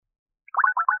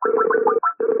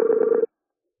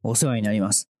お世話になり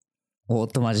ます。オー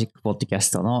トマジックポッドキャ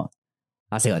ストの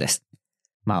長谷川です。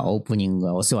オープニング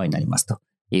がお世話になりますと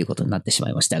いうことになってしま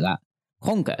いましたが、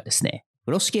今回はですね、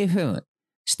風呂敷 FM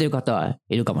知ってる方は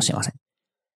いるかもしれませ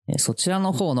ん。そちら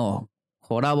の方の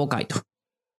コラボ会と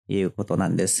いうことな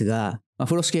んですが、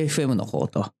風呂敷 FM の方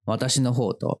と私の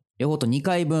方と両方と2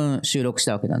回分収録し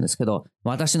たわけなんですけど、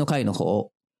私の回の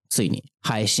方ついに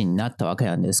配信になったわけ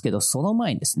なんですけど、その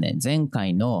前にですね、前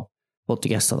回のポッド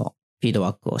キャストのフィード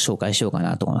バックを紹介しようか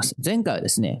なと思います。前回はで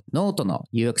すね、ノートの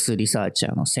UX リサーチ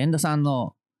ャーの千田さん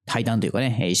の対談というか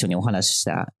ね、一緒にお話しし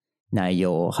た内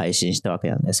容を配信したわけ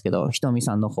なんですけど、ひとみ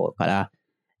さんの方から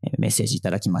メッセージい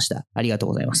ただきました。ありがとう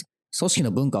ございます。組織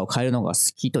の文化を変えるのが好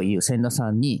きという千田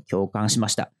さんに共感しま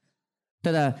した。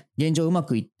ただ、現状うま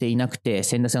くいっていなくて、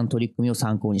千田さんの取り組みを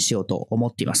参考にしようと思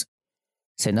っています。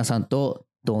千田さんと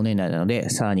同年代なので、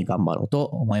さらに頑張ろうと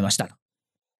思いました。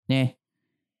ね。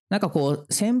なんかこ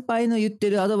う、先輩の言って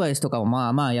るアドバイスとか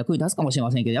も役に立つかもしれ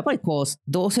ませんけど、やっぱりこう、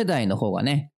同世代の方が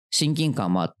ね、親近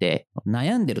感もあって、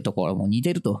悩んでるところも似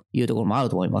てるというところもある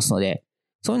と思いますので、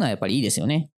そういうのはやっぱりいいですよ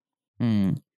ね。う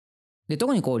ん。で、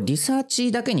特にこう、リサー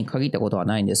チだけに限ったことは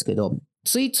ないんですけど、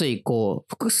ついついこう、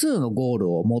複数のゴー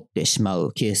ルを持ってしま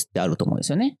うケースってあると思うんで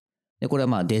すよね。で、これ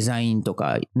はデザインと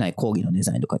か、講義のデ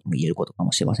ザインとかにも言えることか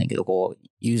もしれませんけど、こう、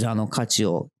ユーザーの価値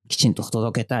をきちんと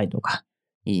届けたいとか、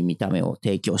いい見た目を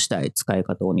提供したい、使い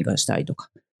方をお願いしたいとか、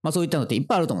そういったのっていっ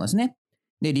ぱいあると思うんですね。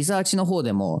で、リサーチの方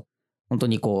でも、本当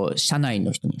にこう、社内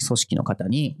の人に、組織の方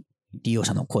に、利用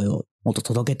者の声をもっと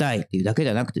届けたいっていうだけじ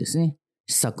ゃなくてですね、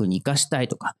施策に活かしたい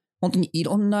とか、本当にい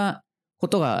ろんなこ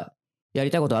とがやり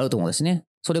たいことあると思うんですね。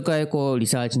それくらいこう、リ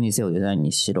サーチにせよデザイン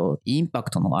にしろ、インパク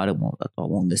トのあるものだと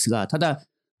思うんですが、ただ、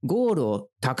ゴールを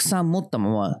たくさん持ったま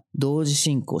ま同時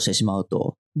進行してしまう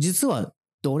と、実は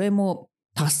どれも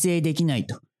達成できない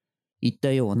といっ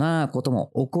たようなこと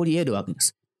も起こり得るわけで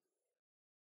す。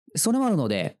それもあるの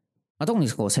で、特に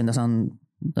こう千田さん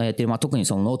がやっている、特に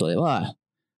そのノートでは、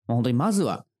本当にまず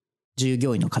は従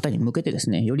業員の方に向けてで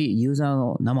すね、よりユーザー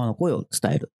の生の声を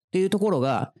伝えるっていうところ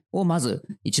をまず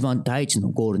一番第一の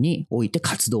ゴールに置いて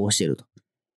活動をしていると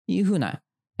いうふうな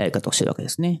やり方をしているわけで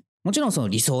すね。もちろんその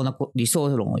理想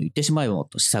論を言ってしまえばもっ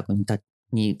と施策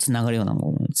につながるような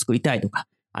ものを作りたいとか、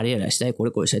あれやらしたい、こ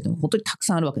れこれしたいって本当にたく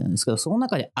さんあるわけなんですけど、その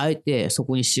中であえてそ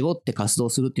こに絞って活動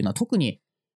するっていうのは特に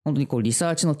本当にこうリサ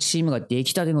ーチのチームがで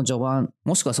きたての序盤、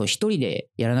もしくはそう一人で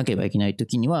やらなければいけないと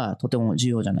きにはとても重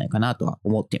要じゃないかなとは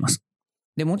思っています。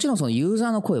で、もちろんそのユーザ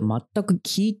ーの声を全く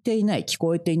聞いていない、聞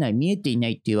こえていない、見えていな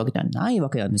いっていうわけではないわ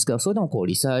けなんですけど、それでもこう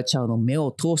リサーチャーの目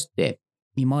を通して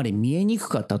今まで見えにく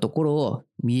かったところを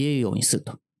見えるようにする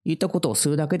といったことをす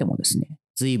るだけでもですね、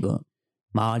随分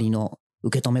周りの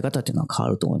受け止め方っていうのは変わ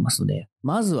ると思いますので、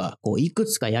まずはこういく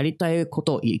つかやりたいこ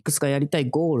と、いくつかやりたい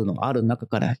ゴールのある中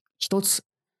から一つ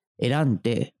選ん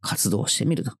で活動して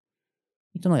みると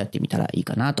いったのをやってみたらいい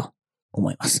かなと思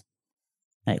います。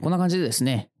はい、こんな感じでです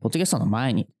ね、ポッドキャストの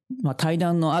前に、対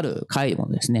談のある回も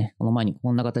ですね、この前に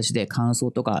こんな形で感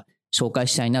想とか紹介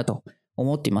したいなと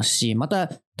思っていますし、また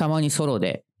たまにソロ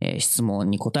で、質問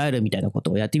に答えるみたいなこ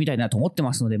とをやってみたいなと思って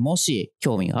ますので、もし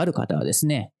興味がある方はです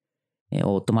ね、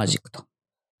オートマジックと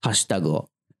ハッシュタグを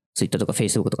Twitter とか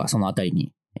Facebook とかそのあたり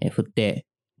に振って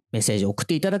メッセージを送っ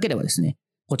ていただければですね、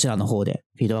こちらの方で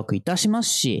フィードバックいたします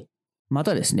し、ま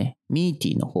たですね、ミーテ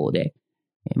ィーの方で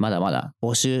まだまだ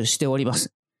募集しておりま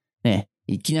す。ね、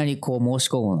いきなりこう申し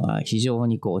込むのは非常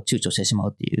にこう躊躇してしま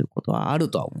うっていうことはある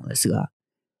とは思うんですが、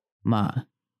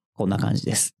こんな感じ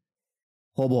です。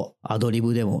ほぼアドリ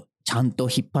ブでもちゃんと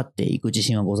引っ張っていく自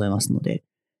信はございますので、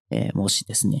もし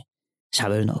ですね、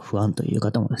喋るのが不安という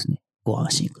方もですね、ご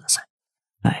安心ください。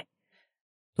はい。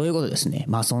ということでですね、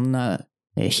そんな、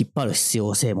引っ張る必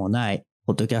要性もない、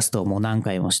ポッドキャストをもう何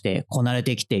回もしてこなれ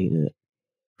てきている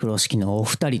風呂敷のお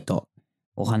二人と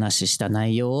お話しした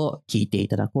内容を聞いてい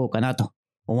ただこうかなと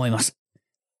思います。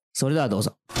それではどう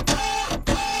ぞ。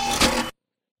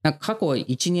なんか過去1、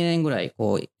2年ぐらい、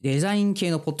こう、デザイン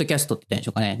系のポッドキャストって言ったんでし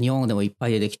ょうかね。日本でもいっぱ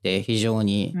い出てきて、非常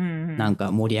になん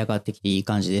か盛り上がってきていい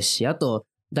感じですし、あと、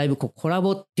だいぶこうコラ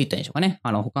ボって言ったんでしょうかね。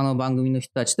他の番組の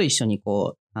人たちと一緒に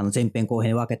こう、前編後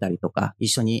編分けたりとか、一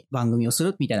緒に番組をす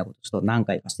るみたいなことをちょっと何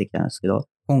回かしてきたんですけど、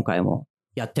今回も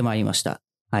やってまいりました。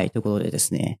はい、ということでで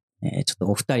すね、ちょっと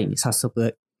お二人に早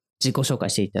速自己紹介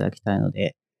していただきたいの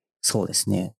で、そうです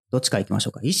ね、どっちから行きまし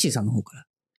ょうか。イッシーさんの方から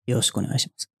よろしくお願いし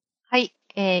ます。はい、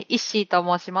イッシーと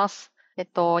申します。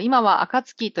今は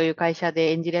暁という会社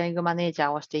でエンジニアリングマネージャ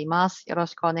ーをしています。よろ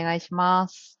しくお願いしま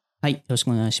す。はい、よろしく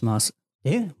お願いします。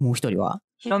もう一人は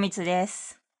ひろみつで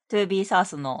す。2B サー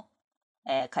スの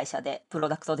会社でプロ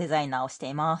ダクトデザイナーをして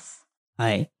います。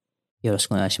はい。よろし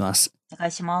くお願いします。お願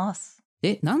いします。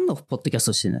何のポッドキャス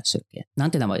トしてるんでしたっけ？な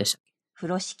んて名前でしたっけ？風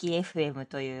呂敷 FM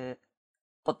という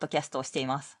ポッドキャストをしてい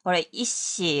ます。これ、イッ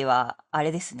シーは、あ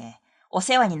れですね。お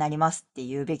世話になりますって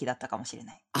言うべきだったかもしれ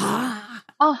ない。あ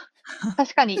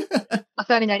確かに、お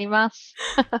世話になります。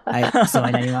はい、お世話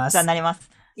になりまお世話にす。なります。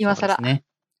今更。そうですね。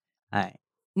はい。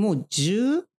もう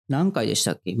10何回でし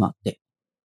たっけ今って。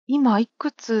今、い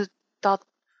くつだっ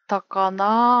たか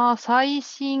な？最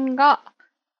新が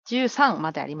13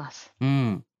まであります。う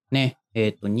ん。ね。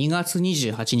2月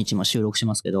28日も収録し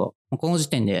ますけど、この時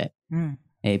点で、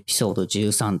エピソード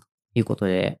13ということ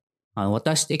で、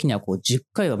私的にはこう10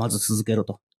回はまず続けろ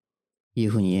という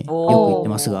ふうによく言って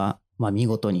ますが、まあ見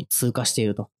事に通過してい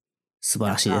ると。素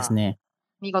晴らしいですね。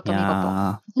見事見事。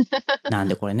なん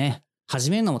でこれね、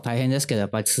始めるのも大変ですけど、やっ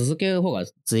ぱり続ける方が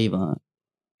随分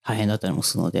大変だったりも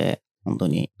するので、本当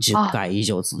に10回以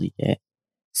上続いて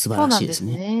素晴らしいです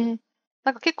ね。そうなんですね。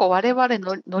なんか結構我々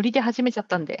のノリで始めちゃっ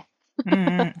たんで。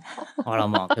あら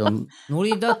まあ、けど、ノ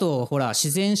リだとほら、自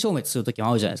然消滅するとき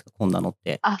もあるじゃないですか、こんなのっ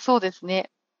て。そうです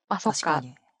ね。そっか。確か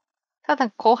に。た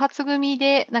だ、後発組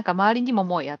で、なんか周りにも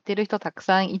もうやってる人たく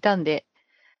さんいたんで、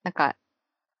なんか、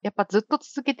やっぱずっと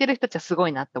続けてる人たちはすご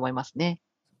いなって思いますね。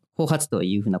後発と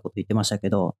いうふうなこと言ってました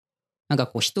けど、なんか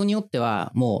こう人によって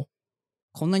はもう、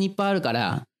こんなにいっぱいあるか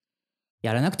ら、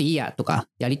やらなくていいやとか、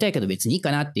やりたいけど別にいいか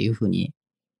なっていうふうに、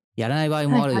やらない場合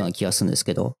もあるような気がするんです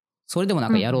けど、それでもな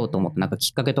んかやろうと思ってなんか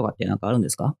きっかけとかってなんかあるんで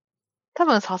すか？多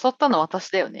分誘ったの私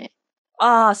だよね。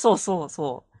そうです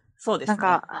ね。なん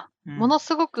か、もの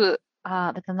すごく、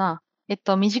あれだな。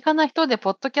身近な人で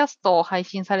ポッドキャストを配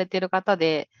信されている方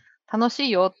で、楽し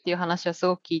いよっていう話をす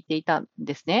ごく聞いていたん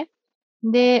ですね。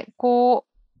で、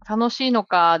楽しいの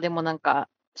か、でもなんか、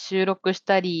収録し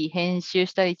たり、編集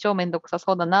したり、超めんどくさ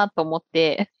そうだなと思っ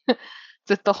て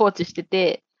ずっと放置して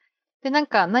て、で、なん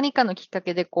か何かのきっか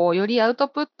けで、よりアウト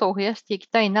プットを増やしていき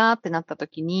たいなってなった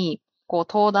時に、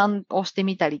登壇をして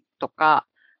みたりとか、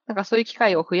なんかそういう機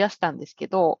会を増やしたんですけ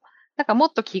ど、なんかも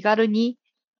っと気軽に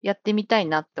やってみたい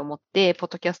なって思って、ポ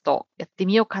ッドキャストやって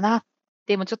みようかな。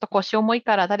でもちょっと腰重い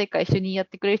から誰か一緒にやっ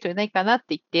てくれる人いないかなって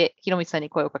言って、ひろみつさんに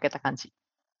声をかけた感じ。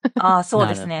そう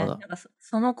ですね。なんか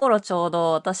その頃ちょう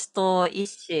ど私とイッ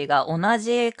シーが同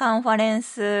じカンファレン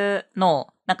ス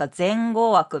のなんか前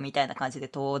後枠みたいな感じで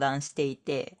登壇してい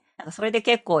て、なんかそれで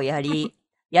結構やり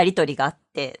とりがあっ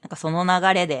て、なんかその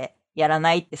流れでやら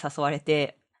ないって誘われ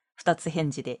て、二つ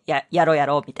返事でや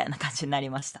ろうみたいな感じにな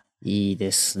りました。いい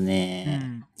です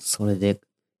ね。それで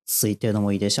ついてるの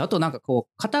もいいですし、あとなんか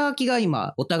肩書きが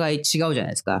今お互い違うじゃない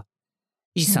ですか。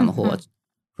石さんの方は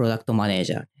プロダクトマネー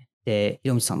ジャーで、ひ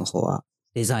ろみさんの方は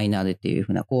デザイナーでっていうふ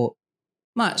うな、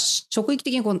まあ、直撃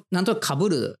的になんとなく被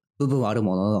る部分はある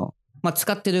ものの、まあ、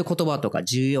使ってる言葉とか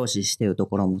重要視してると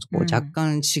ころも若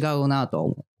干違うな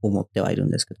と思ってはいるん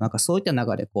ですけど、なんかそういった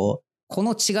中でこ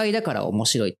の違いだから面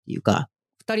白いっていうか、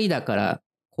二人だから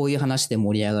こういう話で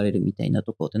盛り上がれるみたいな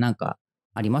ところってなんか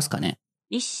ありますかね？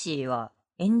イッシーは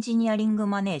エンジニアリング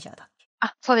マネージャーだっけ？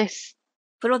そうです。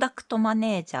プロダクトマ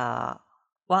ネージャー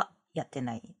はやって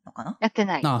ないのかな？やって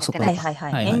ない。そっか。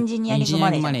はい。エンジニアリングマ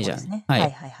ネージャーですね。は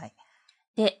い。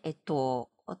で、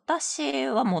私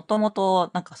はもとも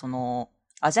となんか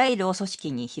アジャイルを組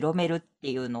織に広めるって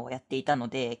いうのをやっていたの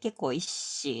で、結構イッ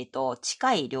シーと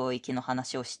近い領域の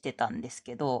話をしてたんです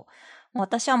けど、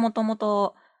私はもとも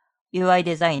と UI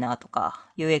デザイナーと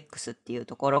か UX っていう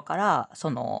ところから、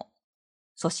組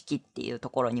織っていうと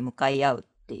ころに向かい合う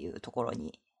っていうところ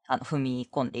に踏み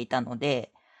込んでいたの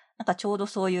で、なんかちょうど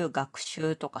そういう学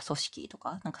習とか組織と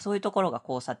か、なんかそういうところが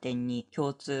交差点に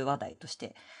共通話題とし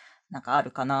てなんかある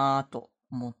かなと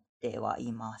思っては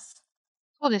います。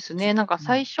そうですね。なんか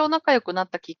最初仲良くなっ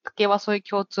たきっかけはそういう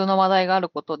共通の話題がある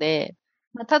ことで、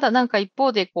ただなんか一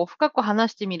方で深く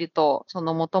話してみると、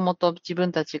もともと自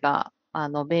分たちが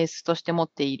ベースとして持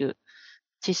っている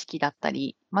知識だった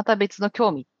り、また別の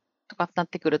興味とかってなっ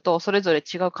てくると、それぞれ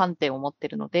違う観点を持って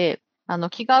るので、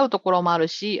気が合うところもある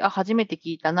し、初めて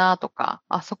聞いたなとか、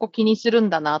そこ気にするん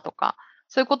だなとか、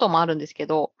そういうこともあるんですけ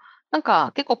ど、なん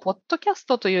か結構ポッドキャス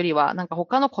トというよりは、なんか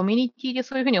他のコミュニティで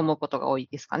そういうふうに思うことが多い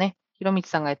ですかね。ひろみつ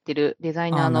さんがやってるデザ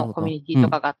イナーのコミュニティと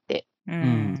かがあって、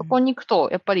そこに行くと、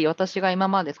やっぱり私が今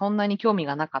までそんなに興味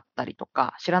がなかったりと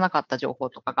か、知らなかった情報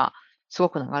とかがすご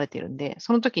く流れてるんで、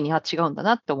その時に違うんだ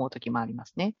なって思う時もありま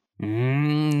すね。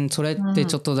それって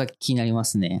ちょっとだけ気になりま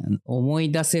すね。思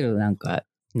い出せるなんか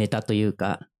ネタという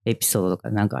か、エピソードとか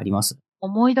なんかあります？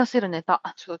思い出せるネタ。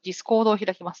ちょっとディスコードを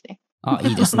開きますね。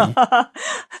いいですね。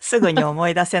すぐに思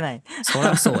い出せない。そり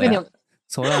ゃそうや。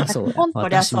そりゃそう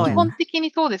や。基本的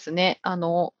にそうですね。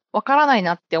わからない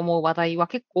なって思う話題は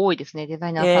結構多いですね。デザ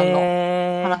イナーさん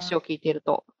の話を聞いている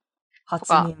と。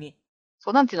初耳。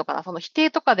そう、なんていうのかな、その否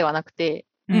定とかではなくて、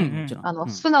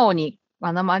素直に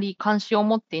あまり関心を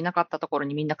持っていなかったところ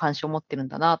にみんな関心を持ってるん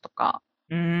だなとか。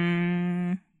な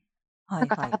ん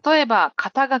か例えば、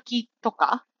肩書きと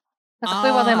か、なんかそ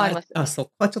ういう話題もありますよね。そ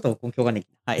こはちょっと根拠がね。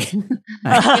はい。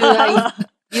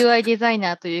UI デザイ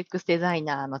ナーと UX デザイ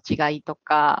ナーの違いと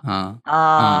か、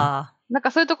なんか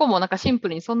そういうとこもなんかシンプ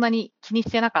ルにそんなに気にし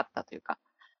てなかったというか。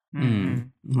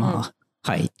まあ、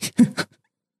はい。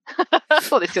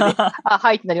そうですよね。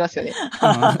はいってなりますよね。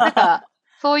なんか、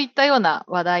そういったような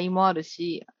話題もある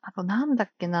し、あとなんだっ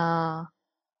けな。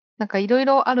なんかいろい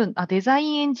ろある、デザ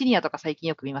インエンジニアとか最近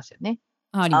よく見ますよね。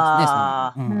あり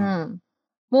ますね。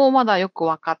もうまだよく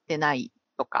わかってない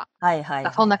とか。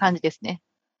そんな感じですね。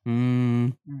な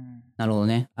るほど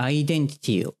ね。アイデンティ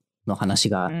ティの話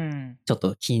がちょっ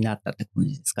と気になったって感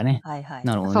じですかね。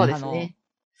なるほどね。そうですね。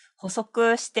補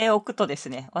足しておくとです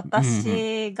ね、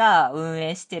私が運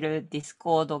営してるディス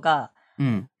コードが、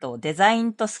デザイ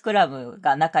ンとスクラム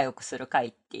が仲良くする会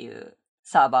っていう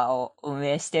サーバーを運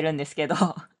営してるんですけど、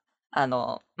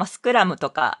スクラム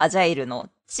とかアジャイルの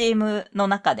チームの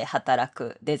中で働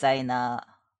くデザイナ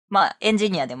ー、エンジ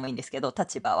ニアでもいいんですけど、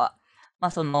立場は。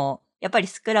やっぱり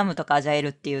スクラムとかアジャイル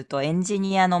っていうとエンジ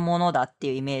ニアのものだって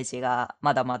いうイメージが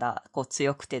まだまだこう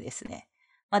強くてですね。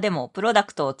でも、プロダ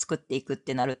クトを作っていくっ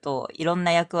てなると、いろん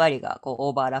な役割がこう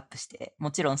オーバーラップして、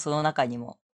もちろんその中に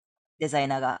もデザイ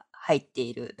ナーが入って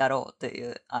いるだろうとい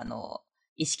う、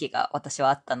意識が私は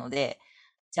あったので、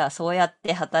じゃあそうやっ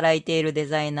て働いているデ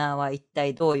ザイナーは一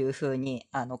体どういうふうに、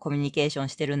コミュニケーション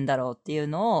してるんだろうっていう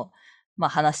のを、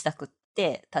話したくっ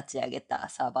て立ち上げた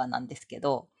サーバーなんですけ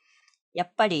ど、や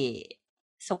っぱり、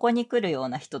そこに来るよう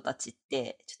な人たちっ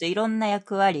て、ちょっといろんな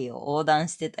役割を横断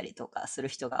してたりとかする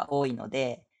人が多いの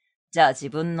で、じゃあ自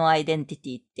分のアイデンティテ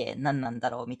ィって何なんだ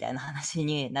ろうみたいな話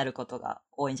になることが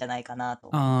多いんじゃないかな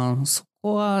と。そ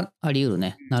こはあり得る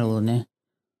ね。なるほどね。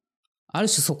ある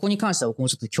種そこに関しては僕も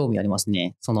ちょっと興味あります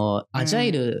ね。その、アジャ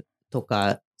イルと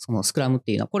か、そのスクラムっ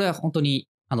ていうのは、これは本当に、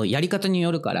やり方に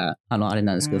よるから、あれ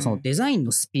なんですけど、そのデザイン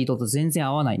のスピードと全然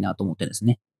合わないなと思ってるんです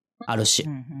ね。ある種。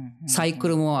サイク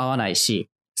ルも合わないし、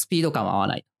スピード感も合わ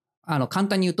ない。簡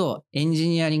単に言うと、エンジ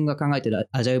ニアリングが考えてる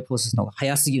アジャイルプロセスの方が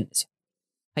早すぎるんですよ。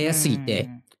早すぎて、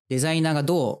デザイナーが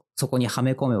どうそこには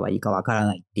め込めばいいかわから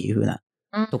ないっていう風な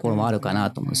ところもあるかな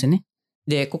と思うんですよね。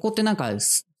で、ここってなんか、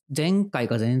前回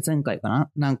か前々回かな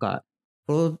なんか、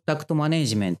プロダクトマネー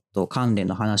ジメント関連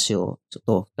の話をちょっ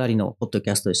と二人のポッド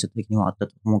キャストでした時にもあった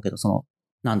と思うけど、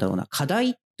なんだろうな、課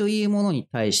題というものに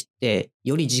対して、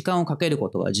より時間をかけるこ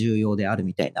とが重要である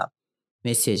みたいな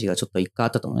メッセージがちょっと一回あ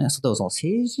ったと思います。例えばその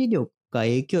政治力か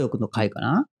影響力の回か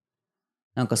な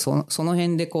なんかその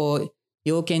辺でこう、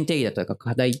要件定義だとか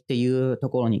課題っていうと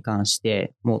ころに関し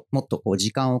て、もっとこう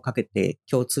時間をかけて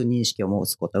共通認識を持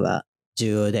つことが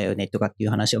重要だよねとかっていう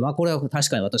話を、これは確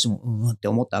かに私もって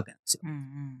思ったわけなんですよ。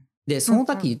で、その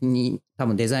時に多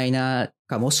分デザイナー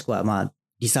かもしくは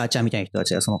リサーチャーみたいな人た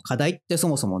ちがその課題ってそ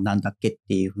もそもなんだっけっ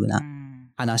ていう風な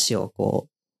話をこ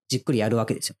う、じっくりやるわ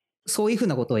けですよ。そういう風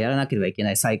なことをやらなければいけ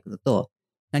ないサイクルと、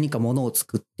何かものを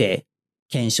作って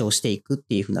検証していくっ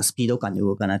ていう風なスピード感で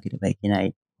動かなければいけな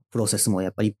いプロセスもや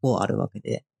っぱり一方あるわけ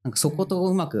で、なんかそこと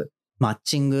うまくマッ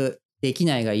チングでき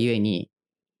ないがゆえに、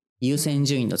優先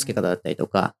順位の付け方だったりと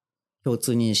か、共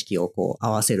通認識をこう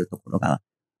合わせるところが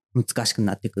難しく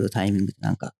なってくるタイミングって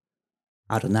なんか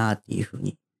あるなっていうふう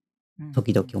に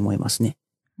時々思いますね。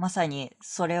まさに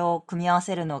それを組み合わ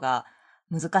せるのが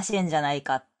難しいんじゃない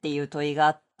かっていう問いがあ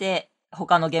って、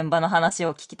他の現場の話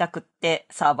を聞きたくって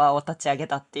サーバーを立ち上げ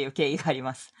たっていう経緯があり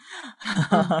ます。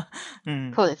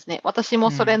そうですね。私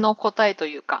もそれの答えと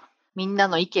いうか、みんな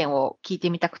の意見を聞いて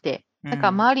みたくて、なん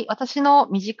か私の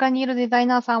身近にいるデザイ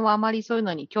ナーさんはあまりそういう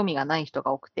のに興味がない人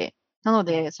が多くて、なの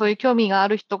で、そういう興味があ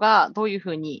る人がどういうふ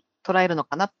うに捉えるの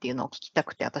かなっていうのを聞きた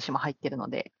くて、私も入ってるの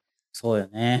で。そうよ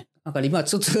ね。なんか今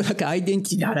ちょっとなんかアイデンティ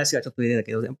ティの話がちょっと出た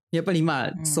けど、やっぱり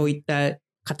そういった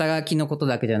肩書きのこと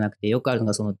だけじゃなくて、よくある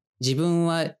のが自分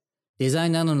はデザ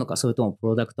イナーなのか、それともプ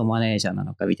ロダクトマネージャーな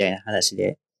のかみたいな話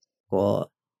で、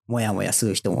こう、もやもやす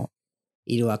る人も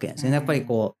いるわけなんですね。やっぱり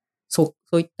こう、そ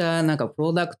ういったなんかプ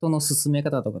ロダクトの進め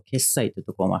方とか決済という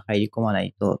ところまで入り込まな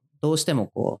いと、どうしても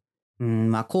こう、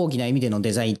高義な意味での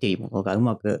デザインっていうものがう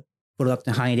まくプロダク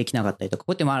トに反映できなかったりとか、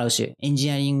こうやってもあるし、エンジ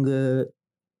ニアリング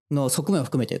の側面を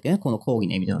含めてるけどね、この講義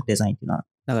の意味でのデザインっていうのは。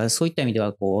だからそういった意味で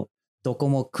はこう、どこ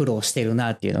も苦労してるな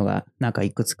っていうのが、なんか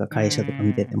いくつか会社とか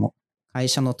見てても、会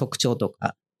社の特徴と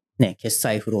か、ね、決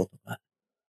済フローとか、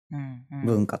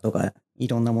文化とか、い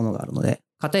ろんなものがあるので、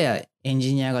片やエン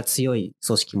ジニアが強い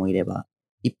組織もいれば、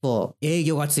一方、営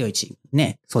業が強いチーム、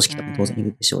ね、組織とかも当然い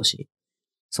るでしょうし、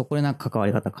そこでなんか関わ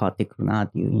り方変わってくるな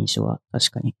っていう印象は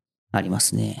確かにありま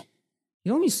すね。ひ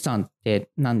ろみつさんって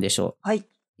何でしょう？はい。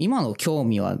今の興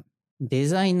味はデ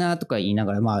ザイナーとか言いな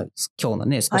がら、まあ今日の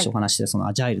ね、少しお話してその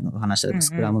アジャイルの話だとか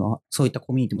スクラムのそういった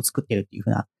コミュニティも作ってるっていうふう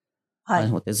な話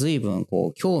もあって、随分こ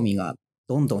う興味が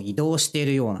どんどん移動してい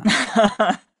るような。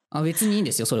別にいいん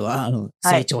ですよ。それは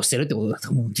成長してるってことだ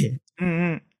と思うんで。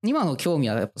今の興味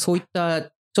はやっぱそういったち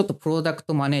ょっとプロダク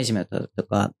トマネジメントと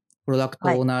か、プロダクト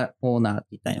オーナーって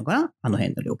言ったらいいのかな、あの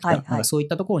辺の領域が、なんかそういっ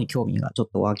たところに興味がちょっ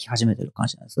と湧き始めてる感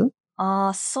じなんです？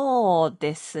そう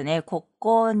ですね。こ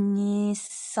こ2、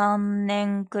3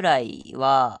年くらい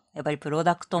は、やっぱりプロ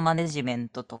ダクトマネジメン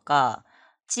トとか、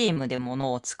チームで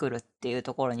物を作るっていう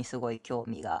ところにすごい興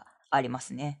味がありま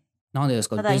すね。なんでです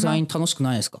か？デザイン楽しく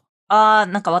ないですか？な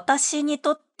んか私に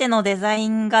とってのデザイ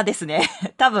ンがですね、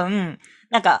多分、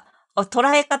なんか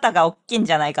捉え方が大きいん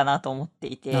じゃないかなと思って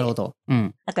いて。なるほど。う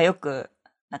ん。なんかよく、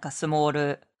なんかスモー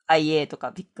ル IA と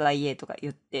かビッグ IA とか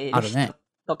言っている人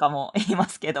とかもいま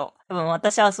すけど、多分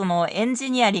私はそのエン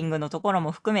ジニアリングのところ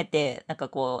も含めて、なんか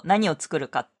こう何を作る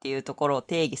かっていうところを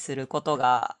定義すること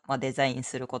が、まあ、デザイン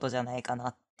することじゃないか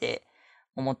なって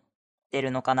思って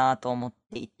るのかなと思っ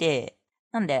ていて、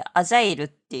なんでアジャイルっ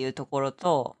ていうところ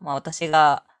と、まあ私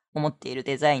が思っている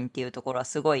デザインっていうところは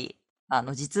すごい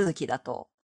地続きだと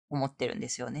思ってるんで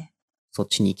すよね。そっ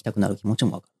ちに行きたくなる気持ち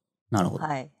もわかる。なるほど。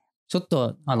はい。ちょっ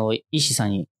と、石さ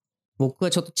んに、僕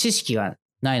はちょっと知識が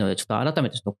ないので、ちょっと改め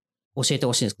てちょっと教えて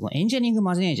ほしいんですけど、エンジニアリング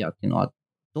マネージャーっていうのは、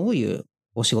どういう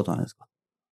お仕事なんですか？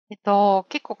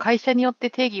結構会社によって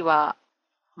定義は、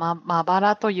まば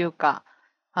らというか、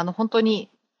本当に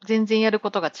全然やる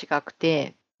ことが違く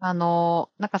て、なん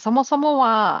かそもそも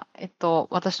は、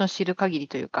私の知る限り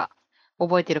というか、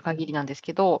覚えてる限りなんです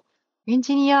けど、エン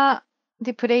ジニア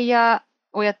でプレイヤ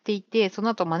ーをやっていて、その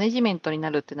後マネジメントに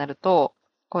なるってなると、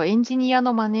こうエンジニア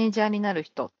のマネージャーになる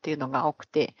人っていうのが多く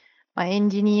て、エン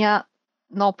ジニア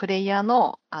のプレイヤー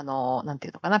の、なんて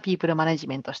いうのかな、ピープルマネジ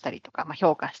メントしたりとか、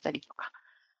評価したりとか、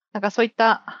なんかそういっ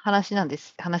た話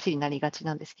になりがち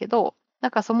なんですけど、な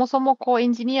んかそもそもこうエ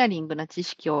ンジニアリングな知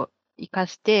識を活か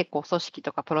して、こう組織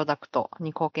とかプロダクトに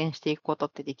貢献していくこと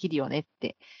ってできるよねっ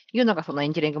ていうのがそのエ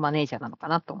ンジニアリングマネージャーなのか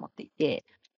なと思っていて、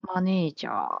マネージ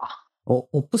ャー。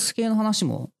オプス系の話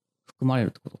も含まれる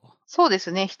ってことか。そうで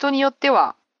すね。人によって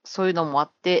はそういうのもあ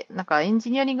って、なんかエンジ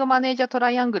ニアリングマネージャート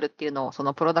ライアングルっていうのをそ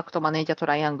のプロダクトマネージャート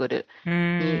ライアングル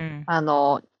に、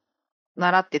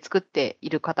習って作ってい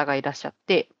る方がいらっしゃっ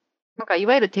て、なんかい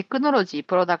わゆるテクノロジー、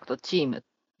プロダクト、チームっ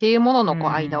ていうもののこ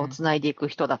う間をつないでいく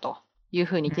人だという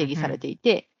ふうに定義されてい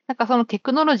て、なんかそのテ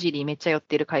クノロジーにめっちゃ寄っ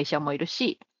てる会社もいる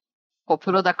し、こう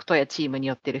プロダクトやチームに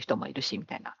寄ってる人もいるし、み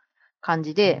たいな感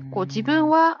じで、こう自分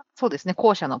はそうですね、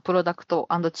後者のプロダクト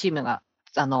&チームが、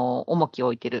重きを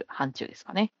置いてる範疇です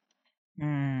かね。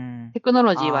テクノ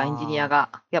ロジーはエンジニア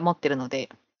が持ってるので、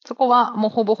そこはも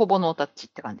うほぼほぼノータッチっ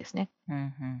て感じですね。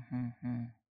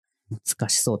難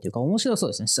しそうというか面白そう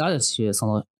ですね。ある種そ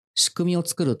の仕組みを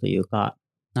作るというか、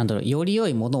なんだろう、より良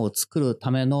いものを作るた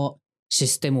めのシ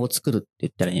ステムを作るって言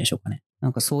ったらいいんでしょうかね。な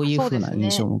んかそういう風な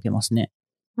印象を受けますね。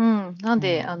なん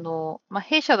で、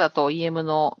弊社だと EM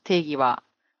の定義は、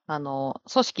組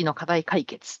織の課題解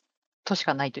決とし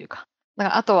かないというか、だ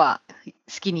からあとは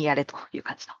好きにやれという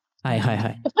感じの。はいはいは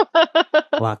い。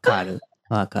わかる。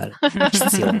わかる。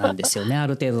必要なんですよね。あ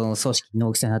る程度の組織の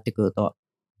大きさになってくると。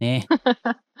ね。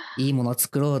いいものを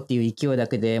作ろうっていう勢いだ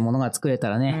けでものが作れた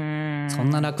らね、そん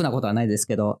な楽なことはないです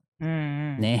けど、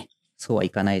ね、そうはい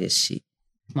かないですし、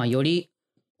まあより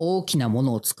大きなも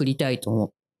のを作りたいと思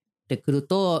ってくる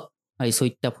と、やはりそう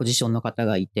いったポジションの方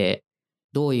がいて、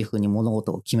どういうふうに物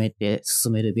事を決めて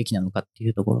進めるべきなのかってい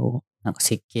うところを、なんか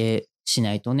設計し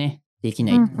ないとね、でき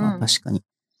ないっていうのは確かに。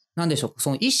なんでしょう、そ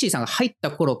のイッシーさんが入っ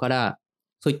た頃から、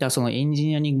そういったそのエンジ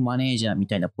ニアリングマネージャーみ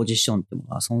たいなポジションっていうの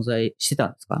は存在してた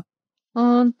んですか？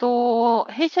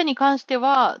弊社に関して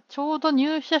は、ちょうど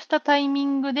入社したタイミ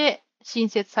ングで新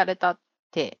設されたっ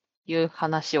ていう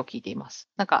話を聞いています。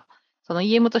なんか、その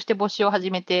EM として募集を始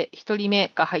めて、一人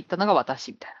目が入ったのが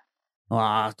私みたいな。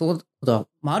わあ、ということは、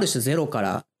まあ、ある種ゼロか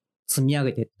ら積み上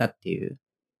げていったっていう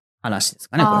話です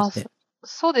かね、これって。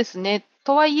そうですね。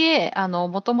とはいえ、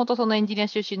もともとそのエンジニア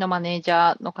出身のマネージ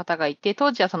ャーの方がいて、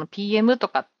当時はその PM と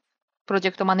か、プロジ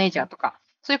ェクトマネージャーとか、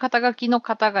そういう肩書きの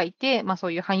方がいて、そ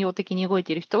ういう汎用的に動い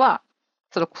ている人は、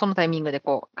そのタイミングで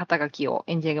こう、肩書きを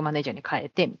エンジニアリングマネージャーに変え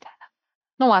て、みたい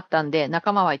なのはあったんで、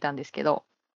仲間はいたんですけど。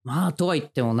まあ、とは言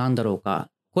ってもなんだろうか。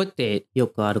こうやってよ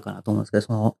くあるかなと思うんですけど、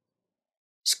その、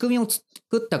仕組みを作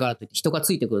ったからといって人が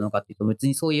ついてくるのかっていうと、別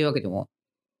にそういうわけでも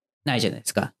ないじゃないで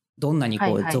すか。どんなに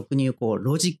こう、俗に言うこう、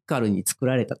ロジカルに作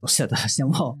られたとしたとして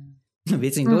も、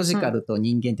別にロジカルと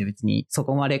人間って別にそ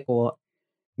こまでこ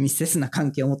う、密接な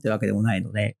関係を持ってるわけでもない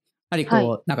ので、やはりこう、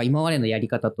はい、なんか今までのやり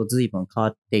方と随分変わ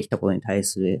ってきたことに対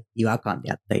する違和感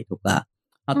であったりとか、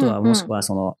あとはもしくは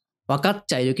その、分かっ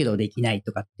ちゃいるけどできない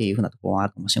とかっていうふうなところもあ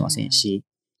るかもしれませんし、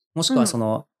もしくはそ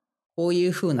の、こうい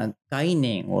うふうな概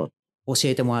念を教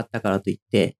えてもらったからといっ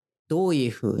て、どうい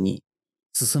うふうに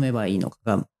進めばいいのか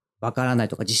がわからない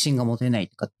とか、自信が持てない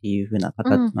とかっていうふうな方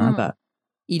ってなんか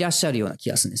いらっしゃるような気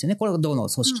がするんですよね。これはどの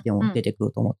組織でも出てく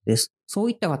ると思ってです。そ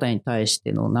ういった方に対し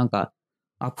てのなんか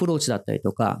アプローチだったり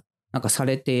とか、なんかさ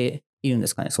れているんで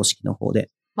すかね、組織の方で。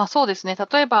まあそうですね。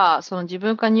例えば、その自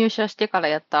分が入社してから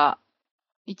やった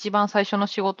一番最初の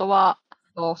仕事は、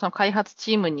その開発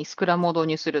チームにスクラムを導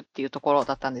入するっていうところ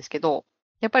だったんですけど、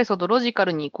やっぱりそのロジカ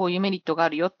ルにこういうメリットがあ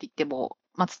るよって言っても、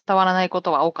まあ、伝わらないこ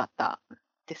とは多かった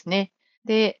ですね。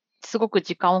で、すごく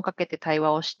時間をかけて対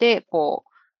話をして、こ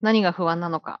う、何が不安な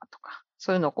のかとか、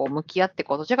そういうのをこう向き合って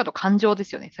こう、どちらかというと感情で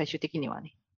すよね、最終的には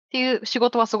ね。っていう仕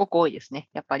事はすごく多いですね、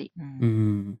やっぱり。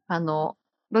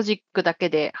ロジックだけ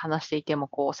で話していても、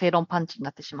こう、正論パンチにな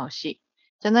ってしまうし、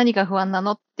じゃあ何が不安な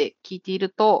のって聞いてい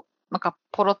ると、なんか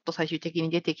ポロッと最終的に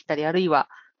出てきたり、あるいは、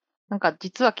なんか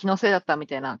実は気のせいだったみ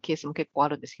たいなケースも結構あ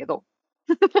るんですけど。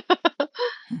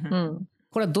うん。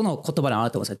これはどの言葉でもあ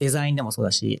ると思うんですよ。デザインでもそう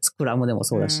だし、スクラムでも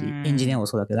そうだし、エンジニアも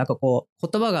そうだけど、なんかこう、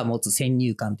言葉が持つ先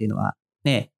入観っていうのは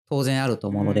ね、当然あると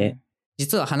思うので、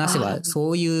実は話せば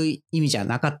そういう意味じゃ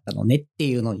なかったのねって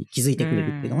いうのに気づいてくれ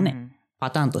るっていうのもね、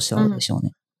パターンとしてはあるでしょう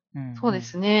ね。そうで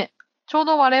すね。ちょう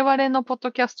ど我々のポッ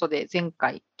ドキャストで前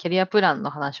回、キャリアプランの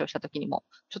話をした時にも、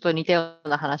ちょっと似たよう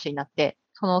な話になって、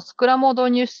そのスクラムを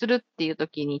導入するっていう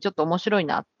時にちょっと面白い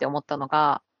なって思ったの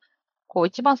が、こう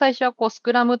一番最初はこうス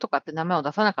クラムとかって名前を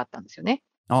出さなかったんですよね。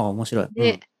ああ、面白い。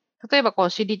で、例えばこう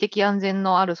心理的安全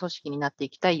のある組織になってい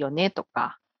きたいよねと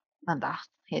か、なんだ、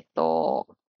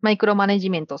マイクロマネジ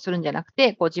メントをするんじゃなく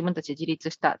て、こう自分たちで自立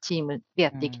したチームで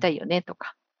やっていきたいよねと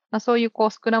か、まあ、そういうこ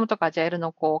うスクラムとかアジャイル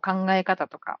のこう考え方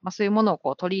とか、まあ、そういうものを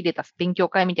こう取り入れた勉強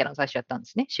会みたいなのを最初やったんで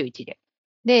すね、週1で。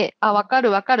で、あ、わか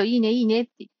るわかる、いいねいいねっ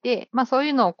て言って、まあそうい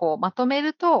うのをこうまとめ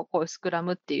ると、こうスクラ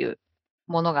ムっていう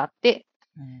ものがあって、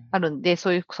あるんで、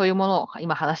そういうものを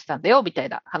今話してたんだよ、みたい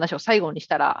な話を最後にし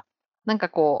たら、なんか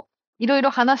こう、いろいろ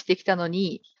話してきたの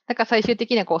に、なんか最終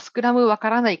的にはこう、スクラムわか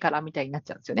らないからみたいになっ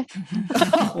ちゃうんですよね。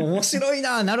面白い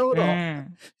な、なるほど。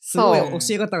すごい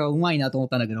教え方がうまいなと思っ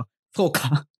たんだけど、そう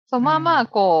か。そう、まあまあ、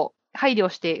こう、配慮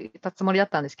してたつもりだっ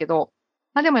たんですけど、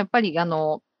まあでもやっぱり、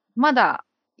まだ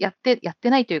やって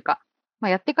ないというか、まあ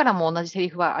やってからも同じセリ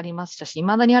フはありましたし、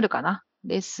未だにあるかな。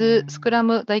スクラ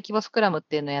ム、大規模スクラムっ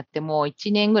ていうのをやってもう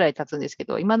1年ぐらい経つんですけ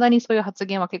ど、未だにそういう発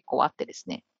言は結構あってです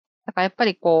ね。だからやっぱ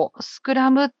りこう、スクラ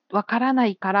ムわからな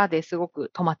いからですごく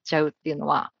止まっちゃうっていうの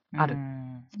はある。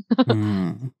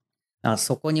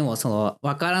そこにもその、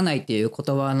わからないっていう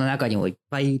言葉の中にもいっ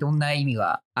ぱいいろんな意味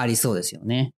がありそうですよ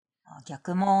ね。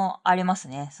逆もあります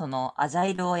ね。その、アジャ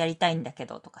イルをやりたいんだけ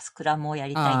どとか、スクラムをや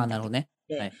りたいんだけど。なるほどね。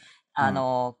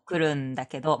来るんだ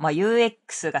けど、まあ、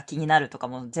UX が気になるとか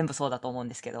も全部そうだと思うん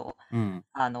ですけど、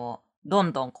ど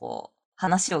んどんこう、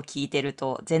話を聞いてる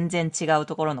と、全然違う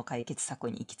ところの解決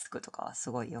策に行き着くとかはす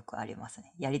ごいよくあります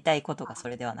ね。やりたいことがそ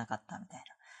れではなかったみたいな。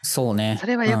そうね。そ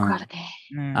れはよくある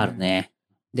ね。あるね。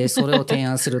で、それを提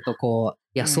案すると、こう、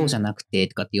いや、そうじゃなくて、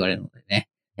とかって言われるのでね。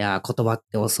いや、言葉っ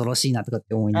て恐ろしいなとかっ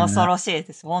て思いながら。恐ろしい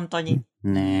です、本当に。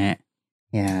ねえ。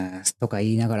いやとか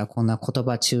言いながら、こんな言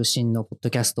葉中心のポッド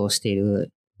キャストをしてい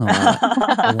るの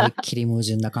は、思いっきり矛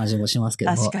盾な感じもしますけ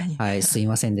ど。確かに。はい、すい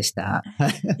ませんでした。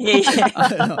いえいえ。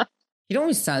ひろ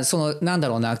みさん、なんだ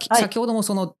ろうな、先ほども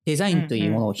そのデザインとい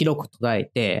うものを広く捉え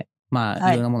て、ま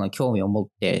あ、いろんなものに興味を持っ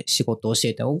て仕事をして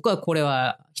いた。僕はこれ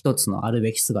は一つのある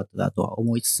べき姿だとは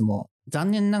思いつつも、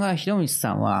残念ながらひろみ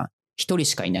さんは一人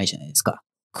しかいないじゃないですか。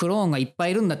クローンがいっぱ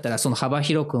いいるんだったら、その幅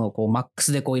広くのこうマック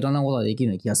スでこういろんなことができ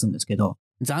るような気がするんですけど、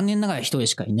残念ながら一人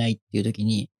しかいないっていう時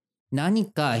に、何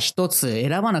か一つ選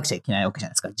ばなくちゃいけないわけじゃ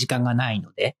ないですか。時間がない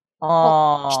ので。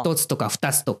一つとか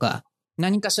二つとか、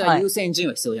何かしら優先順位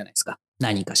は必要じゃないですか。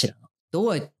何かしらの。ど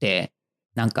うやって、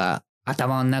なんか、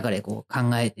頭の中でこう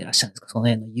考えてらっしゃるんですか、その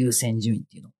辺の優先順位っ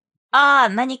ていうの。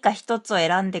何か一つを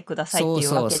選んでくださいってい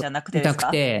うわけじゃなくてですか？な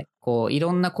くて、こう、い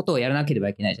ろんなことをやらなければ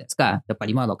いけないじゃないですか。やっぱ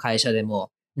り今の会社でも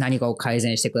何かを改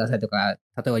善してくださいとか、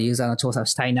例えばユーザーの調査を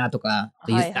したいなとか、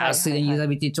すでにユーザ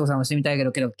ビリティ調査もしてみたいけ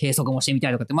ど、計測もしてみた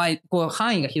いとかって、まあ、こう、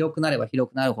範囲が広くなれば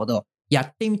広くなるほど、や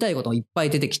ってみたいこともいっぱ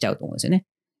い出てきちゃうと思うんですよね。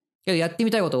けど、やって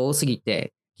みたいこと多すぎ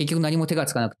て、結局何も手が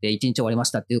つかなくて一日終わりまし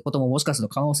たっていうことももしかする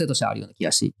と可能性としてはあるような気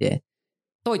がしていて、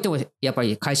といってもやっぱ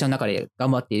り会社の中で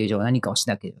頑張っている以上何かをし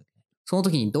なければいけない。その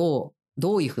時にど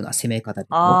ういうふうな攻め方で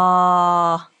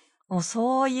もう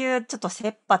そういうちょっと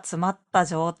切羽詰まった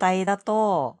状態だ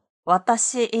と、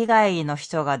私以外の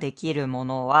人ができるも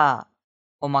のは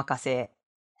お任せ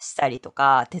したりと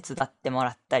か、手伝っても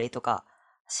らったりとか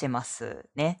します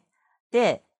ね。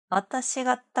で、私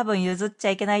が多分譲っち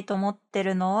ゃいけないと思って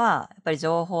るのは、やっぱり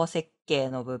情報設計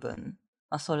の部分、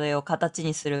それを形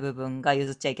にする部分が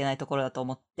譲っちゃいけないところだと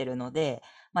思ってるので、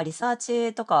リサー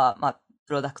チとかは、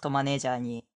プロダクトマネージャー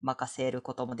に任せる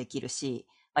こともできるし、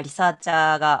リサーチ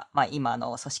ャーが、今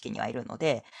の組織にはいるの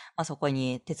で、そこ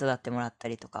に手伝ってもらった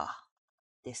りとか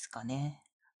ですかね。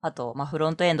あと、フ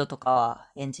ロントエンドとかは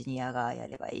エンジニアがや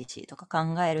ればいいしとか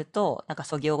考えると、なんか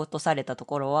削ぎ落とされたと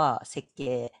ころは設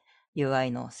計、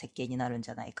UI の設計になるんじ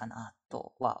ゃないかな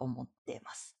とは思って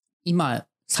ます。今、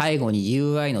最後に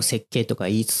UI の設計とか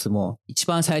言いつつも、一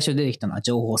番最初出てきたのは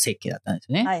情報設計だったんです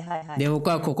よね。はいはいはい。で、僕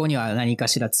はここには何か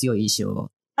しら強い意志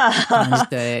を感じ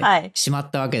てしまっ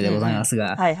たわけでございます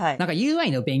が、なんか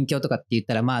UI の勉強とかって言っ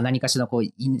たら、何かしら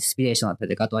インスピレーションだった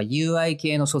りとか、あとは UI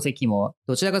系の書籍も、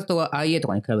どちらかというと IA と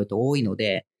かに比べると多いの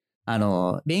で、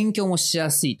勉強もし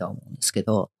やすいとは思うんですけ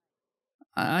ど、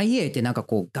IA ってなんか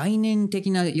概念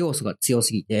的な要素が強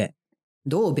すぎて、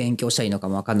どう勉強したらいいのか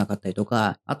も分かんなかったりと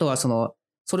か、あとはそ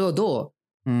れをど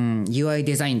う、UI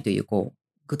デザインという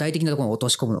具体的なところに落と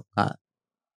し込むのか、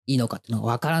いいのかっていうの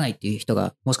が分からないっていう人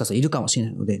がもしかしたらいるかもしれ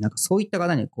ないので、なんかそういった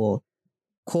方にこ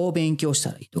う勉強し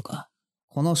たらいいとか、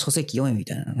この書籍読めみ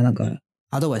たいな、なんか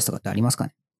アドバイスとかってありますか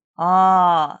ね？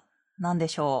なんで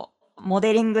しょう。モ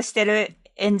デリングしてる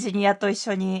エンジニアと一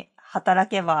緒に働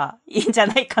けばいいんじゃ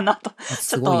ないかなと。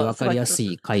すごい分かりやす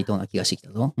い回答な気がしてき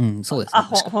たぞ。うん、そうですね。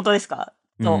本当ですか、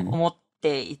と思っ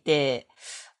ていて、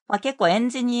結構エン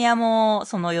ジニアも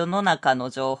その世の中の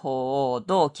情報を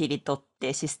どう切り取っ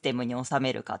てシステムに収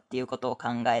めるかっていうことを考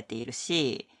えている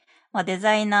し、デ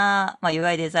ザイナー、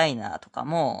UI デザイナーとか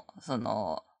も、そ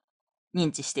の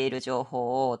認知している情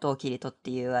報をどう切り取って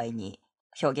UI に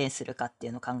表現するかって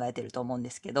いうのを考えてると思うんで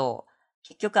すけど、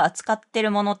結局扱って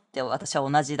るものって私は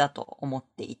同じだと思っ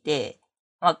ていて、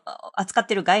扱っ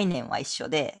てる概念は一緒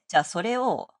で、じゃあそれ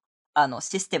を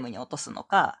システムに落とすの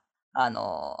か、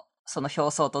その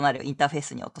表層となるインターフェー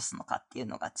スに落とすのかっていう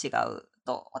のが違う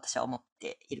と私は思っ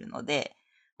ているので、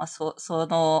そ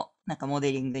のなんかモ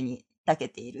デリングに長け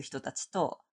ている人たち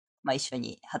と、一緒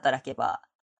に働けば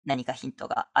何かヒント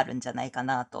があるんじゃないか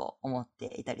なと思っ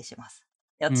ていたりします。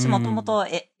で、私もともと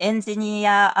エンジニ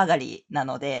ア上がりな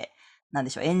ので、なん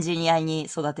でしょう、エンジニアに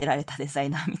育てられたデザイ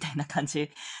ナーみたいな感じ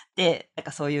で、なん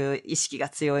かそういう意識が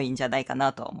強いんじゃないか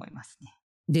なと思いますね。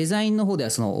デザインの方では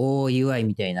その OUI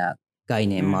みたいな概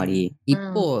念もあり、一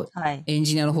方、エン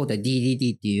ジニアの方では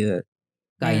DDD っていう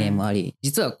概念もあり、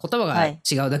実は言葉が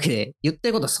違うだけで、言って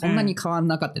ることはそんなに変わん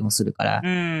なかったりもするから、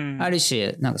ある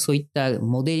種、なんかそういった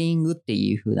モデリングって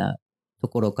いう風なと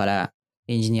ころから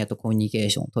エンジニアとコミュニケー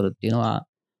ションを取るっていうのは、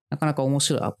なかなか面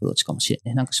白いアプローチかもしれ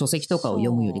ない。なんか書籍とかを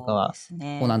読むよりかは、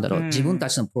自分た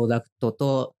ちのプロダクト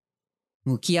と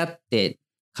向き合って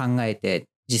考えて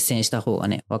実践した方が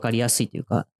ね、わかりやすいという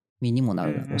か、身にもな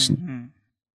るだろうしね。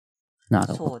な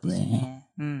るほどね。そうですね。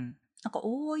なんか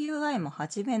OUI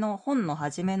も本の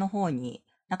初めの方に、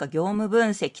なんか業務分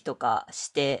析とかし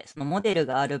て、そのモデル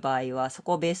がある場合はそ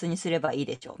こをベースにすればいい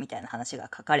でしょうみたいな話が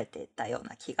書かれてたよう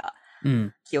な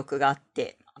記憶があっ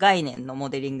て、概念のモ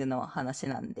デリングの話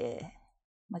なんで、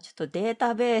ちょっとデー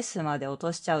タベースまで落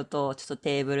としちゃうと、ちょっと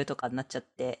テーブルとかになっちゃっ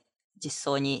て、実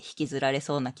装に引きずられ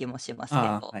そうな気もしますけ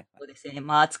ど、そうですね。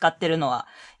使ってるのは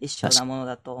一緒なもの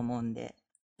だと思うんで、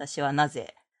私はな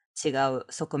ぜ違う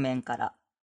側面から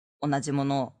同じも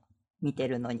のを見て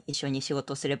るのに一緒に仕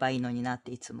事すればいいのになっ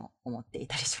ていつも思ってい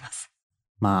たりします。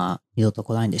二度と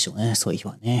来ないんでしょうね、そういう日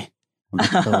はね。本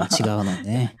当は違うので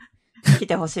ね。来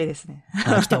てほしいですね。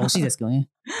来てほしいですけどね。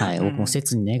はい、僕も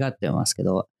切に願ってますけ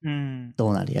ど、ど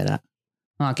うなるや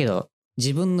ら。けど、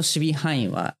自分の守備範囲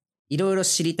はいろいろ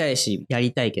知りたいし、や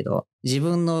りたいけど、自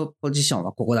分のポジション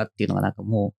はここだっていうのがなんか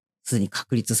もう、すでに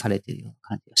確立されているような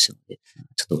感じがするので、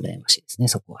ちょっと羨ましいですね、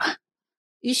そこは。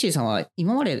イッシーさんは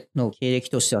今までの経歴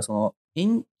としては、そのエ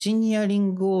ンジニア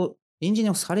を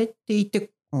されてい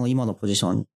て、この今のポジシ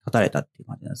ョンに立たれたっていう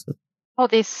感じなんですか？そう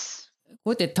です。こう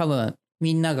やって多分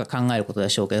みんなが考えることで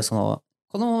しょうけど、こ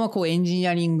のままエンジニ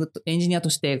アと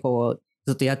して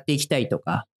ずっとやっていきたいと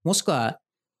か、もしくは、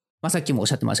さっきもおっ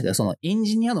しゃってましたけど、そのエン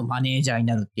ジニアのマネージャーに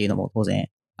なるっていうのも当然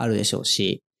あるでしょう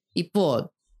し、一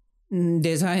方、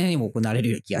デザイナーにもなれる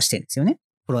ような気がしてるんですよね。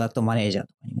プロダクトマネージャー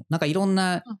とかにも。なんかいろん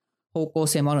な方向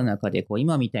性もある中で、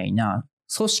今みたいな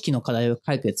組織の課題を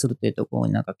解決するっていうところ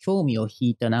になんか興味を引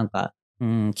いた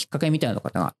きっかけみたいなの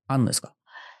があるんですか？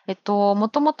も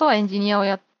ともとはエンジニアを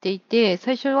やっっていて、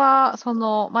最初は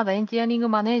まだエンジニアリング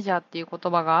マネージャーっていう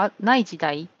言葉がない時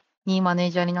代にマネー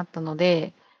ジャーになったの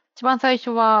で、一番最初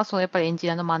はやっぱりエンジ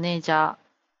ニアのマネージャー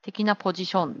的なポジ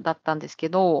ションだったんですけ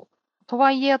ど、と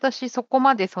はいえ私そこ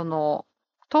まで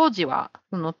当時は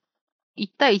1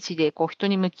対1で人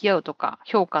に向き合うとか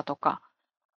評価とか、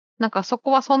なんかそ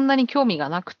こはそんなに興味が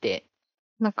なくて、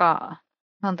なんか、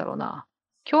なんだろうな、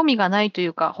興味がないとい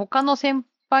うか、他の先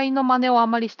輩の真似をあ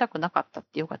まりしたくなかったっ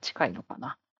ていうのが近いのか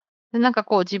な。で、なんか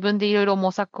自分でいろいろ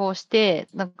模索をして、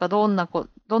なんかどんな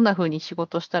風に仕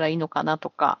事したらいいのかなと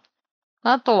か、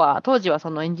あとは当時は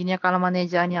そのエンジニアからマネー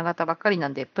ジャーに上がったばっかりな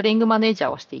んで、プレイングマネージャ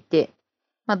ーをしていて、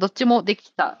まあどっちもでき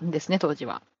たんですね、当時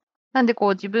は。なんで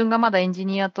自分がまだエンジ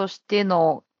ニアとして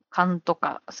の勘と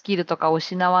かスキルとかを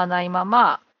失わないま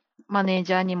ま、マネー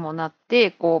ジャーにもなっ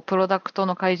て、プロダクト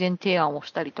の改善提案を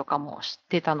したりとかもし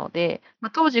てたので、ま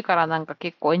あ、当時からなんか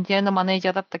結構エンジニアのマネージ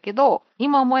ャーだったけど、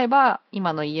今思えば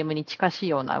今の EM に近しい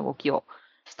ような動きを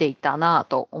していたなぁ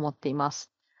と思っていま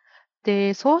す。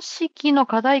で、組織の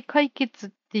課題解決っ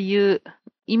ていう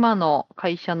今の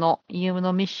会社の EM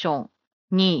のミッション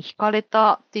に惹かれ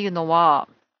たっていうのは、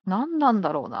何なん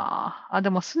だろうな。で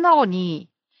も素直に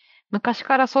昔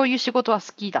からそういう仕事は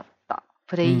好きだった。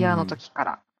プレイヤーの時か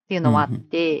らっていうのはあっうんうん。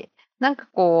て、なんか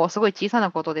すごい小さな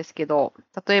ことですけど、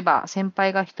例えば先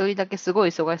輩が一人だけすご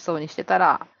い忙しそうにしてた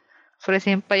ら、それ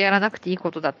先輩やらなくていい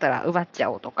ことだったら奪っち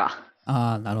ゃおうとか、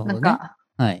ああ、なるほどね。なんか、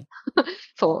はい。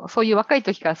そういう若い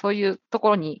時からそういうとこ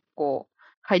ろに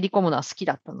入り込むのは好き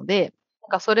だったので、なん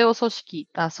かそれをそ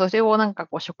れをなんか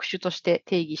職種として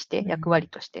定義して役割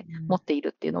として持ってい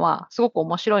るっていうのはすごく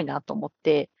面白いなと思っ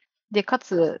て、で、か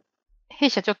つ、弊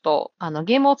社ちょっと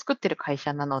ゲームを作ってる会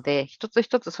社なので、一つ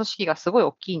一つ組織がすごい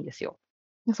大きいんですよ。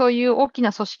そういう大き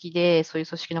な組織で、そういう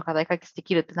組織の課題解決で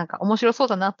きるってなんか面白そう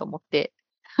だなと思って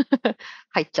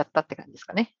入っちゃったって感じです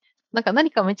かね。なんか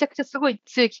何かめちゃくちゃすごい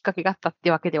強いきっかけがあったっ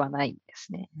てわけではないんで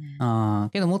すね。ああ、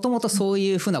けどもともとそう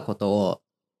いうふうなことを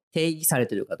定義され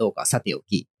てるかどうかはさてお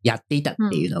き、やっていたっ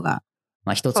ていうのが、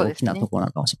まあ一つ大きなところな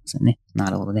のかもしれませんね。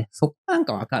なるほどね。そこなん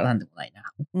かわからんでもないな。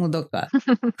僕もどっか、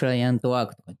クライアントワー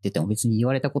クとか言ってても別に言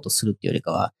われたことするっていうより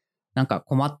かは、なんか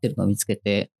困ってるのを見つけ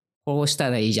て、こうした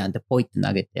らいいじゃんってポイって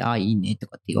投げて、ああ、いいねと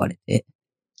かって言われて、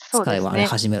使いはあれ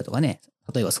始めるとかね。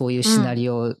例えばそういうシナリ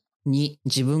オに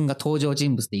自分が登場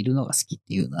人物でいるのが好きっ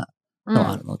ていうようなの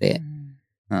はあるので、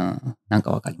なん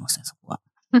かわかりますね、そこは。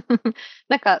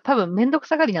なんか多分めんどく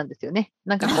さがりなんですよね。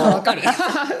なんかわかる。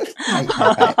はい、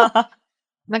は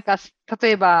なんか例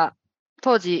えば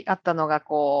当時あったのが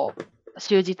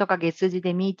週次とか月次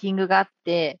でミーティングがあっ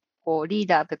て、リー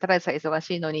ダーってただでさえ忙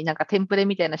しいのになんかテンプレ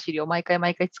みたいな資料を毎回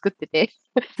毎回作ってて、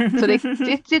それ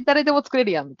全然誰でも作れ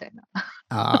るやんみたいな。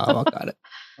ああ、わかる。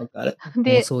わかる。もう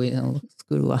で、そういうのを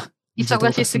作るわ。自動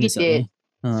化す忙しすぎて、るんで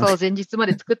すよね。うん。そう、前日ま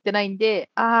で作ってないんで、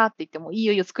あーって言ってもいい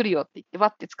よいいよ作るよって言って、わ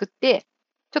って作って、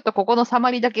ちょっとここのサ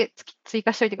マリだけ追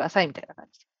加しといてくださいみたいな感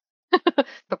じ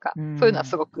とか、そういうのは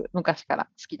すごく昔から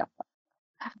好きだった。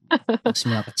私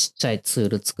もなんかちっちゃいツー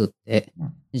ル作って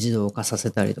自動化さ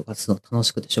せたりとかするの楽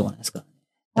しくてしょうがないですか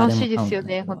らね。楽しいですよ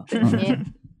ね、本当にね。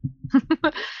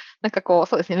なんか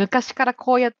そうですね、昔から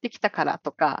こうやってきたから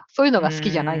とか、そういうのが好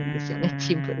きじゃないんですよね、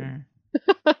シンプルに。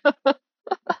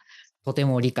とて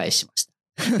も理解しまし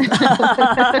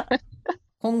た。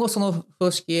今後その公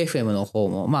式 FM の方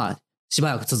もまあし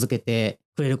ばらく続けて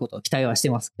くれることを期待はして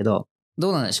ますけど、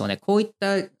どうなんでしょうね。こういっ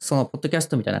たそのポッドキャス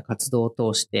トみたいな活動を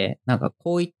通して、なんか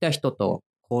こういった人と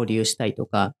交流したいと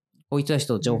か、こういった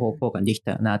人と情報交換でき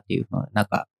たらなっていうのはなん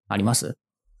かあります？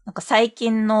なんか最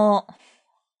近の、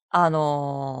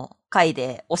回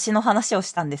で推しの話を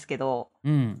したんですけど、う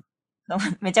ん。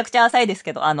めちゃくちゃ浅いです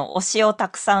けど、推しをた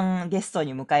くさんゲスト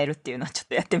に迎えるっていうのはちょっ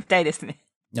とやってみたいですね。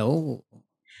おー、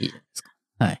いいじゃないですか。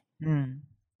はい。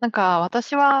なんか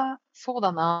私は、そう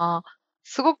だな、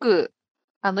すごく、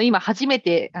今初め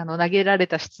て投げられ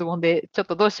た質問で、ちょっ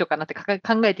とどうしようかなって考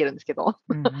えてるんですけど、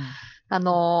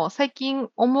最近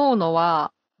思うの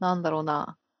は、なんだろう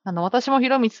な、私もひ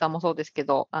ろみつさんもそうですけ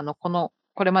ど、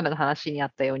これまでの話にあ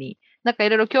ったように、なんかい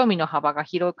ろいろ興味の幅が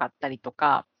広かったりと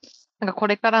か、なんかこ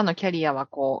れからのキャリアは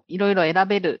いろいろ選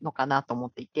べるのかなと思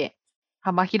っていて、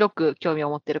幅広く興味を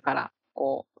持ってるから、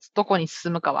どこに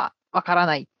進むかはわから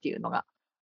ないっていうのが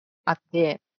あっ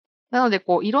て、なので、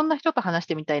いろんな人と話し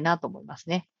てみたいなと思います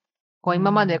ね。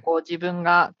今まで自分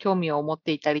が興味を持っ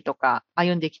ていたりとか、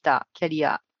歩んできたキャリ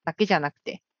アだけじゃなく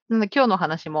て、なので今日の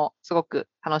話もすごく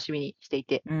楽しみにしてい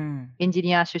て、エンジ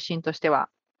ニア出身としては、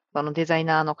そのデザイ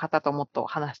ナーの方ともっと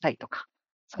話したいとか、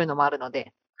そういうのもあるの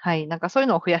で、はい、なんかそういう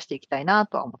のを増やしていきたいな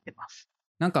とは思ってます。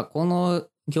なんかこの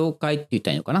業界って言った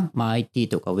らいいのかな、まあ IT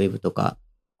とかウェブとか、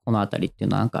このあたりっていう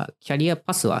のはなんかキャリア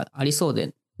パスはありそう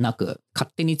でなく、勝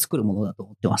手に作るものだと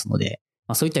思ってますので、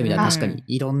まあそういった意味では確かに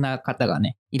いろんな方が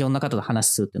ね、いろんな方と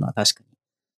話するっていうのは確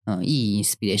かに、いいイン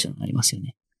スピレーションになりますよ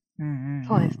ね。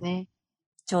そうですね。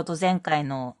ちょうど前回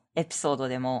のエピソード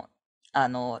でも、ロ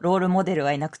ールモデル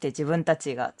はいなくて自分た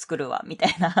ちが作るわ、みた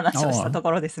いな話をしたと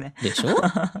ころですね。でしょ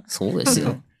そうです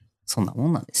よ。そんなも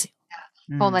んなんですよ。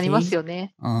そうなりますよ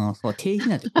ね。そう、定義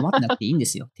なんて困ってなくていいんで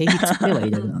すよ。定義作ればい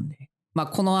いだけなんで。まあ、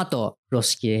この後、風呂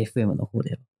敷 FM の方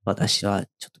で、私は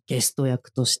ちょっとゲスト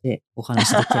役としてお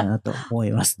話できたらなと思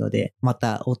いますので、ま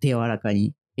たお手柔らか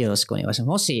によろしくお願いします。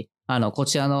もし、こ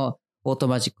ちらのオート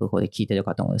マジックの方で聞いてる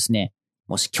方もですね、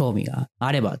もし興味が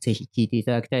あればぜひ聞いてい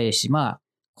ただきたいですし、まあ、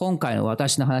今回の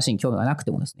私の話に興味がなく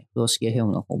てもですね、風呂敷 FM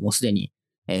の方もすでに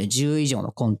10以上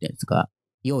のコンテンツが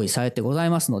用意されてござい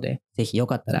ますので、ぜひよ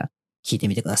かったら聞いて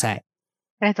みてください。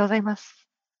ありがとうございます。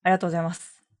ありがとうございま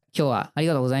す。今日はあり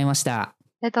がとうございました。あ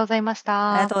りがとうございまし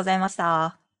た。ありがとうございまし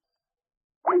た。